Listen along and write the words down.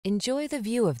Enjoy the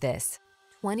view of this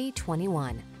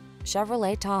 2021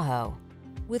 Chevrolet Tahoe.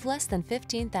 With less than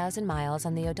 15,000 miles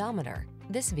on the odometer,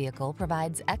 this vehicle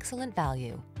provides excellent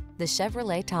value. The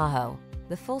Chevrolet Tahoe,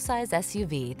 the full-size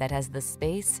SUV that has the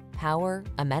space, power,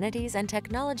 amenities, and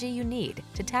technology you need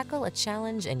to tackle a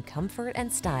challenge in comfort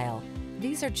and style.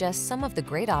 These are just some of the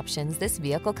great options this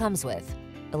vehicle comes with: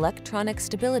 electronic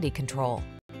stability control,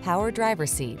 power driver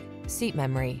seat, seat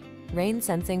memory,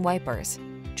 rain-sensing wipers,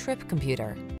 trip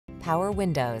computer, power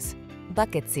windows,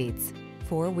 bucket seats,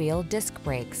 four-wheel disc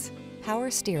brakes, power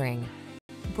steering,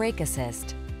 brake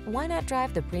assist. Why not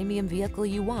drive the premium vehicle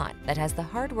you want that has the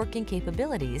hard-working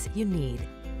capabilities you need?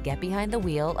 Get behind the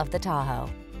wheel of the Tahoe.